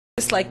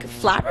just like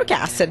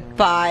flabbergasted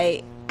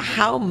by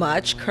how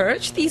much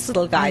courage these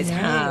little guys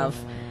have.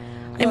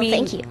 I mean,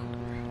 thank you.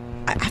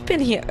 I've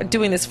been here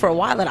doing this for a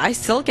while, and I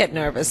still get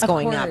nervous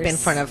going up in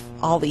front of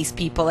all these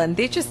people, and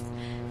they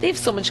have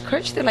so much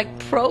courage. They're like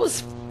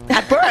pros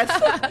at birth.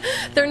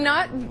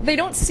 They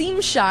don't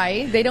seem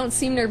shy. They don't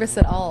seem nervous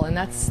at all, and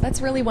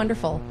that's really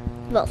wonderful.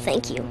 Well,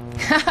 thank you.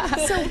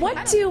 So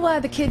what do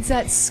the kids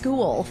at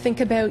school think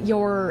about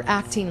your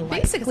acting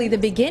life? Basically the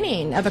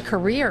beginning of a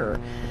career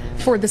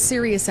for the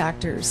serious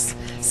actors.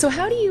 So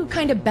how do you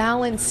kind of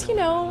balance, you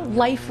know,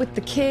 life with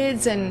the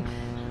kids and...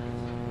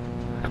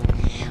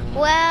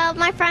 Well,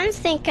 my friends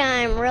think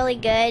I'm really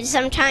good.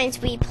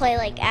 Sometimes we play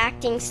like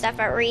acting stuff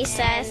at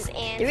recess,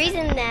 and the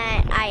reason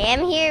that I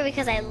am here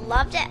because I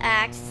love to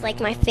act. It's like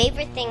my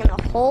favorite thing in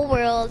the whole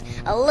world.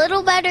 A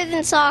little better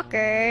than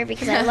soccer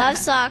because I love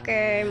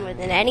soccer more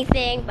than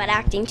anything, but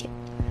acting too.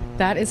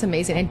 That is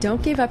amazing. And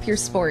don't give up your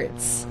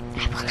sports.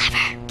 I will never.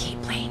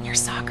 Keep playing your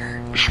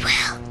soccer. I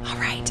will. All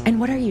right. And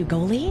what are you,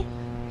 goalie?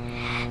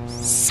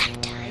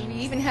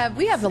 Sometimes.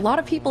 We have a lot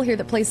of people here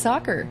that play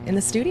soccer in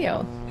the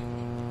studio.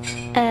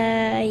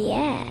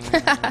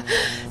 Yeah.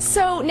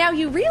 So now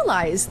you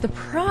realize the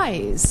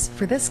prize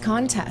for this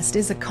contest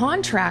is a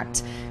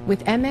contract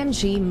with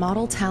MMG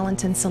Model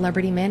Talent and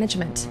Celebrity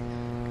Management.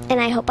 And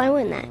I hope I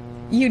win that.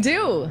 You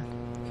do?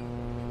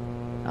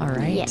 All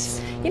right.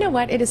 Yes. You know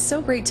what? It is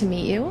so great to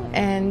meet you,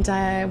 and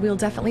we'll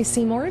definitely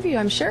see more of you,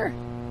 I'm sure.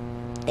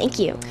 Thank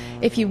you.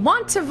 If you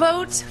want to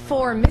vote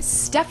for Miss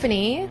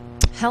Stephanie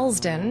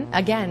Helsden,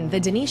 again,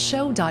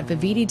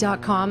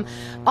 thedeniseshow.vividi.com.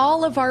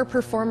 All of our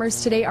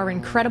performers today are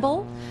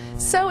incredible,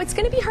 so it's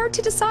going to be hard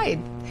to decide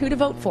who to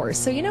vote for.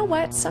 So you know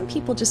what? Some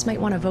people just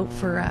might want to vote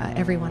for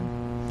everyone.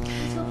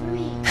 Please vote for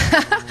me.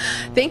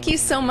 Thank you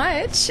so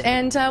much,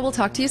 and we'll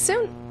talk to you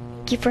soon.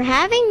 Thank you for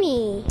having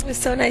me. It was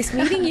so nice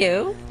meeting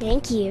you.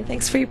 Thank you.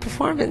 Thanks for your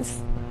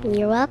performance.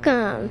 You're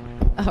welcome.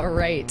 All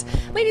right.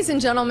 Ladies and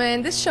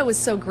gentlemen, this show is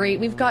so great.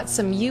 We've got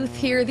some youth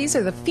here. These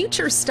are the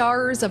future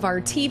stars of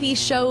our TV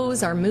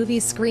shows, our movie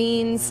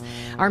screens,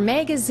 our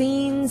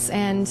magazines,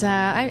 and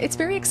it's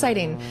very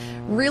exciting.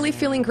 Really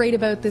feeling great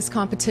about this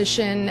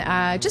competition.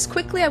 Just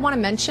quickly, I want to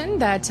mention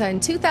that in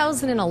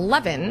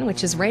 2011,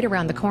 which is right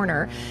around the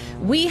corner,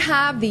 we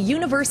have the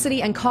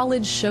University and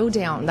College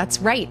Showdown. That's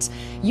right.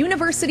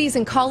 Universities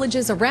and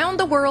colleges around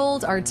the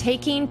world are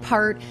taking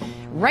part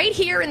right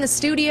here in the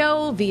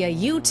studio via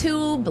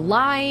YouTube,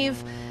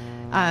 live,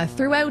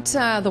 throughout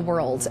the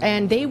world.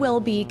 And they will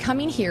be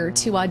coming here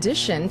to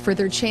audition for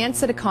their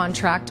chance at a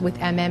contract with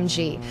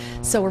MMG.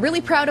 So we're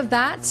really proud of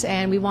that,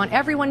 and we want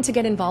everyone to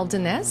get involved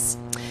in this.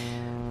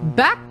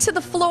 Back to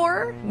the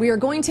floor. We are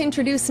going to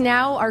introduce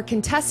now our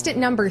contestant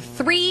number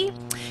 3.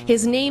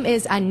 His name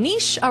is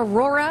Anish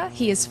Arora.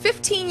 He is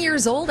 15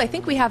 years old. I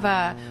think we have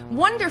a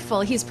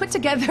wonderful, he's put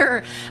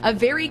together a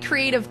very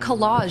creative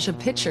collage of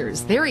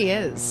pictures. There he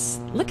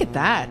is. Look at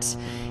that.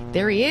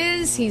 There he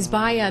is. He's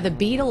by the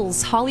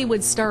Beatles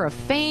Hollywood Star of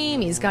Fame.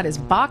 He's got his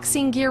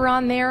boxing gear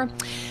on there.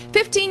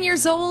 15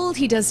 years old.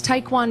 He does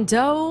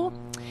Taekwondo.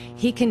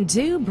 He can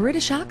do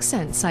British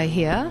accents, I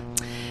hear.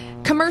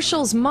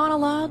 Commercials,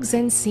 monologues,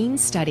 and scene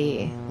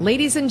study.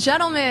 Ladies and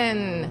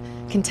gentlemen,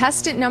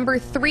 contestant number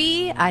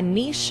 3,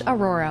 Anish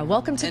Arora.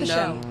 Welcome to the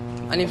show.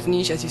 My name's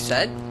Anish, as you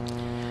said.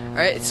 All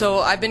right,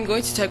 so I've been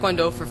going to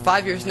Taekwondo for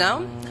 5 years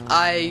now.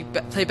 I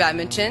play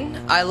badminton.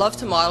 I love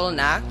to model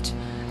and act.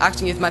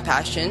 Acting is my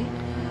passion.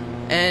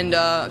 And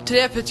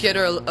today I put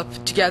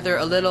together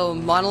a little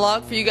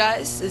monologue for you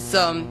guys. It's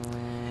a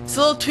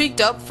little tweaked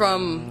up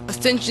from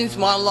Ascension's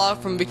monologue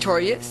from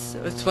Victorious.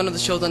 It's one of the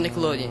shows on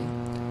Nickelodeon.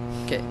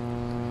 Okay,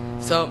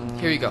 so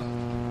here we go.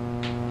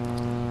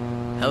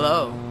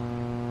 Hello.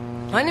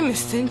 My name is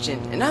Sinjin,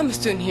 and I'm a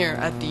student here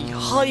at the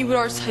Hollywood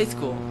Arts High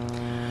School.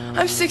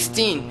 I'm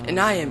 16, and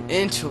I am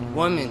into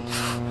women.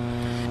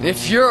 And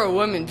if you're a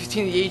woman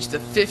between the ages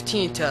of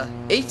 15 to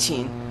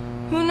 18,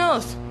 who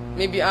knows?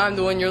 Maybe I'm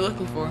the one you're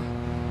looking for.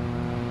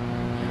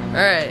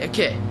 Alright,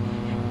 okay.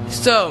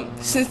 So,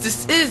 since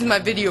this is my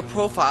video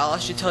profile, I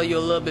should tell you a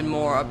little bit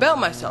more about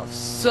myself.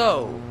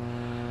 So,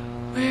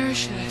 where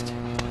should I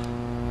start?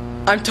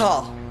 I'm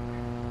tall.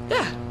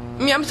 Yeah, I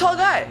mean, I'm a tall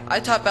guy. I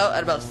top out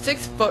at about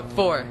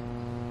 6'4".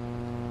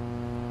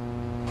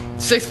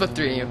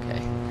 6'3",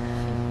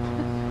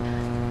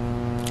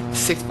 okay.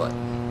 6 foot.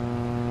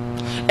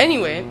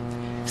 Anyway,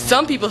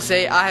 some people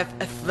say I have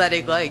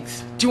athletic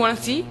legs. Do you want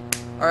to see?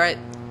 Alright.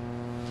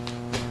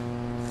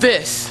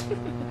 This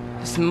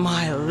is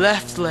my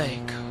left leg.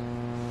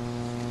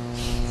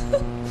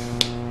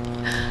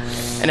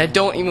 And I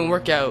don't even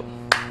work out.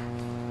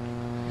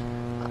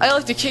 I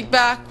like to kick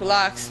back,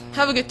 relax,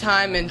 have a good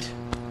time, and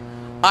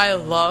I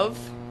love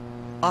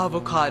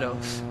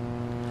avocados.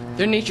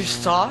 They're nature's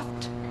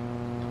soft,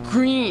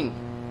 green,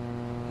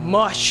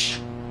 mush.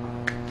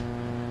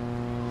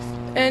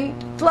 And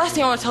the last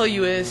thing I want to tell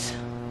you is,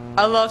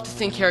 I love to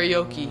sing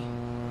karaoke.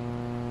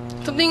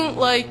 Something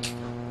like,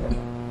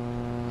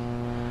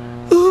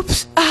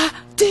 oops, I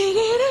did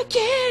it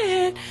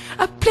again.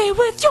 I play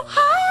with your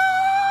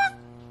heart.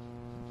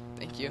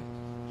 Thank you.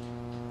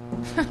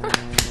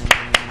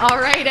 All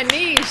right,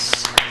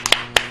 Anish.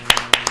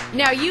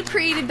 Now, you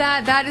created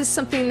that. That is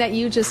something that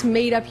you just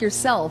made up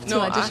yourself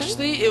to audition?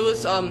 Actually, it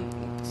was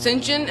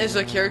Sinjin is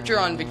a character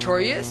on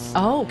Victorious.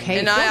 Oh, okay.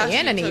 And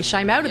Anish.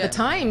 I'm out of the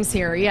times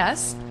here,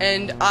 yes.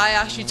 And I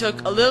actually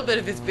took a little bit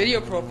of his video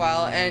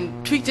profile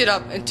and tweaked it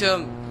up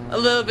into a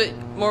little bit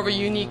more of a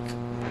unique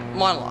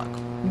monologue.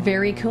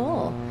 Very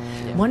cool.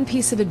 Yeah. One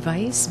piece of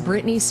advice,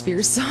 Britney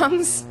Spears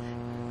songs,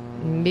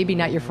 maybe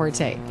not your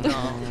forte.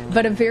 No.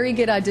 But a very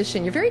good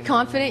audition. You're very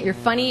confident, you're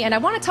funny, and I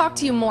want to talk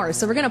to you more.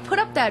 So we're going to put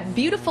up that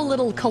beautiful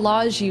little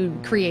collage you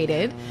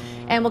created,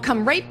 and we'll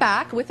come right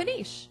back with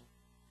Anish.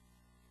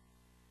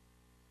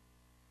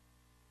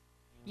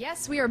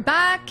 Yes, we are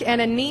back,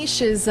 and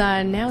Anish is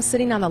now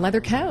sitting on the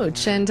leather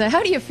couch. And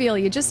how do you feel?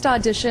 You just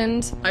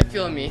auditioned. I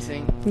feel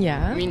amazing.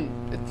 Yeah. I mean,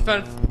 in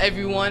front of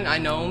everyone I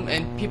know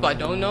and people I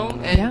don't know.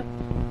 And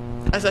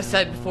as I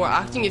said before,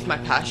 acting is my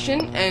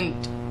passion, and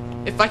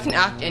if I can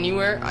act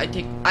anywhere, I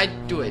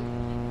do it.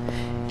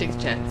 Take a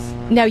chance.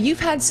 Now, you've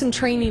had some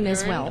training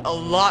as well. A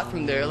lot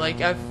from there. Like,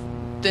 I've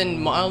done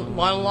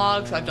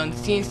monologues, I've done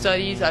scene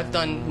studies, I've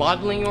done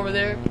modeling over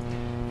there,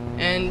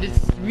 and it's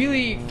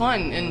really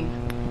fun and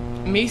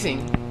amazing.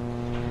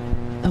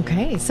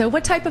 Okay, so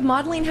what type of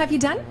modeling have you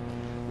done?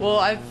 Well,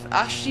 I've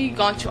actually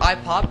gone to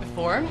iPop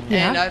before,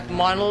 and I've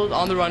modeled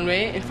on the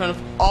runway in front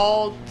of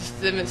all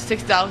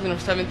 6,000 or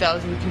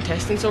 7,000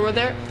 contestants over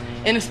there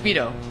in a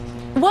Speedo.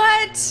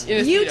 What? In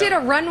a You Speedo. did a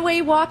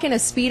runway walk in a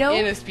Speedo?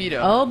 In a Speedo.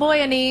 Oh boy,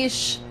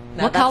 Anish.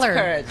 Now what that's color?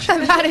 courage.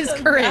 That is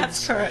courage.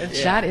 That's courage.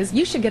 Yeah. That is.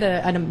 You should get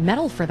a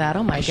medal for that.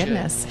 Oh my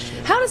goodness.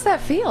 How does that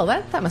feel?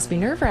 That must be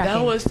nerve-wracking.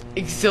 That was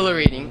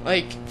exhilarating.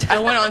 Like, I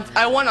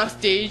went on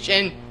stage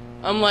and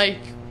I'm like,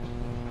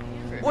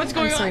 what's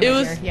going on? It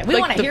was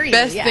like the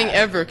best thing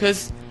ever,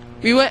 because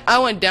I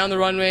went down the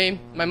runway,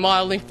 my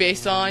modeling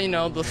face on, you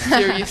know, the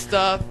serious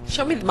stuff.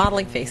 Show me the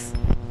modeling face.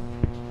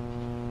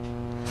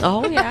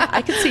 Oh yeah,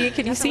 I can see it.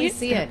 Can you see it?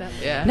 See it.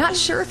 Yeah. Not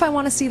sure if I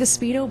want to see the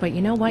Speedo, but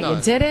you know what? No.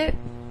 You did it.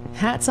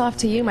 Hats off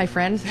to you, my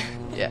friend.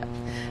 Yeah.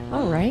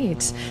 All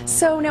right.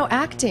 So now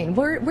acting,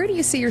 where do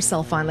you see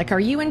yourself on? Like, are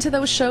you into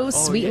those shows?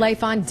 Sweet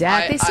Life on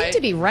Deck? They seem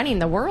to be running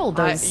the world,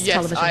 those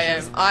television shows.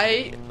 Yes, I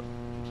am.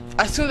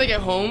 As soon as I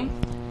get home,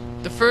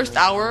 the first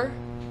hour,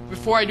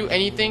 before I do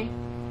anything,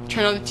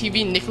 turn on the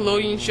TV,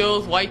 Nickelodeon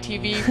shows,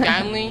 YTV,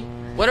 Family,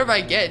 whatever I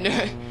get.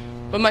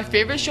 But my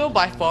favorite show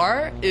by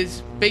far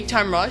is Big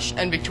Time Rush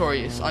and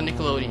Victorious on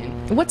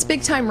Nickelodeon. What's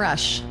Big Time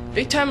Rush?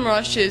 Big Time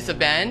Rush is a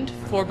band,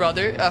 four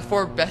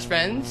best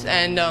friends,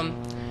 and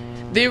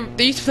they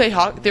used to play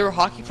hockey. They were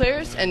hockey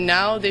players, and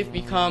now they've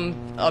become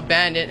a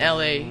band in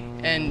LA,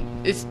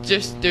 and it's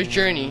just their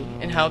journey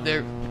and how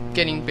they're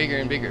getting bigger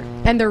and bigger.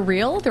 And they're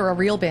real? They're a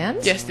real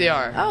band? Yes, they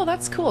are. Oh,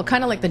 that's cool.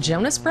 Kind of like the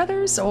Jonas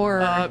Brothers, or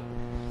a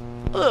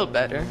little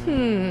better.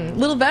 A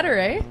little better,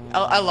 eh?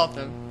 I love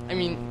them. I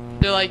mean,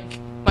 they're like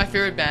my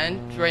favorite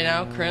band right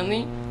now,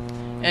 currently,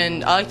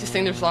 and I like to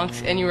sing their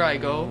songs anywhere I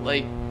go.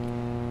 Like,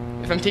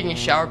 if I'm taking a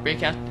shower,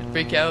 break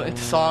out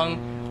into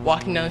song,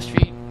 walking down the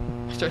street,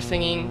 start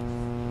singing.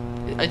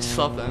 I just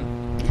love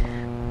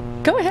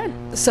them. Go ahead.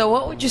 So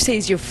what would you say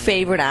is your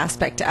favorite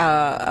aspect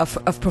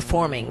of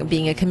performing?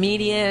 Being a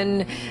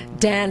comedian,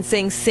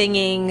 dancing,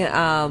 singing,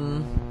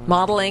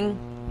 modeling?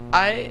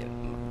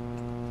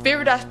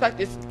 Favorite aspect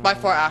is by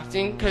far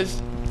acting,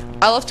 because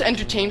I love to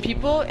entertain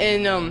people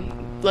in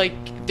like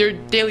their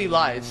daily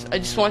lives. I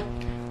just want,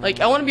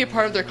 I want to be a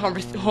part of their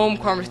home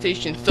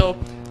conversation. So,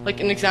 like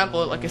an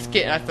example, like a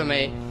skit in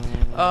FMA.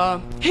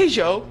 Hey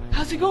Joe,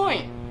 how's it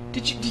going?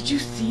 Did you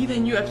see the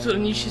new episode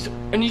of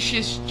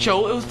Anisha's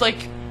show? It was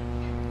like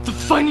the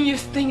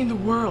funniest thing in the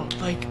world.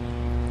 Like,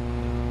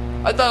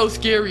 I thought it was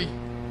scary.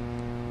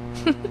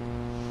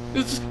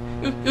 it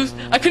was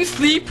I couldn't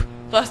sleep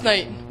last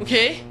night,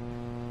 okay?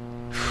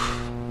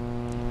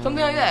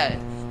 Something like that.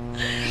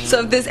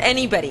 So if there's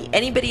anybody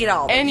at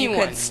all that you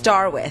could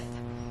star with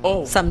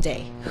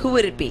someday, who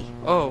would it be?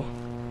 Oh,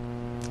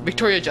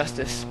 Victoria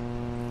Justice.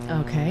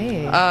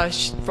 Okay.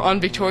 On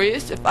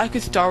Victorious, if I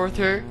could star with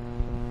her,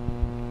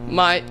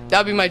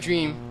 that'd be my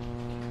dream.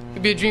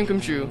 It'd be a dream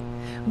come true.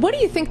 What do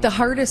you think the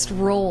hardest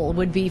role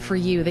would be for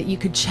you that you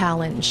could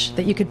challenge,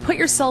 that you could put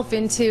yourself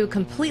into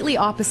completely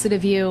opposite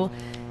of you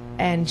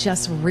and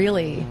just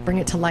really bring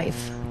it to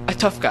life? A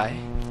tough guy.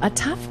 A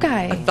tough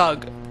guy. A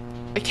thug.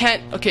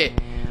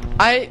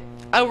 I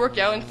work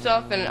out and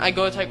stuff and I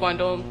go to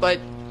Taekwondo, but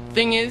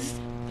thing is,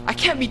 I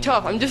can't be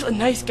tough. I'm just a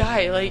nice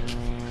guy. Like,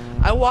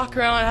 I walk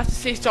around, I have to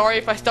say sorry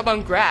if I step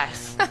on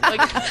grass.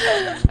 Like,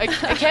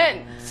 I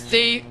can't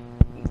stay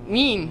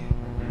mean.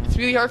 It's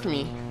really hard for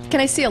me. Can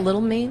I see a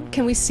little mean?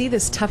 Can we see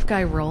this tough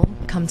guy role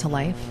come to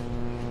life?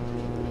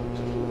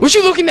 What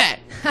you looking at?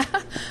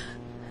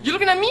 You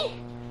looking at me?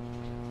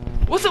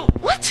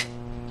 What?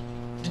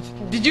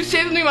 Did you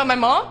say something about my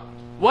mom?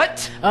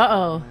 What?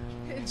 Uh-oh.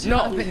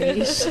 No.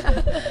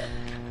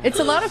 It's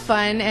a lot of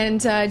fun,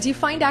 and do you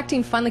find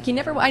acting fun? Like,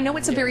 I know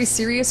it's a very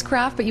serious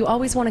craft, but you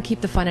always want to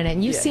keep the fun in it,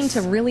 and you seem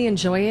to really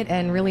enjoy it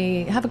and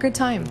really have a good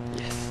time.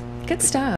 Yes. Good stuff.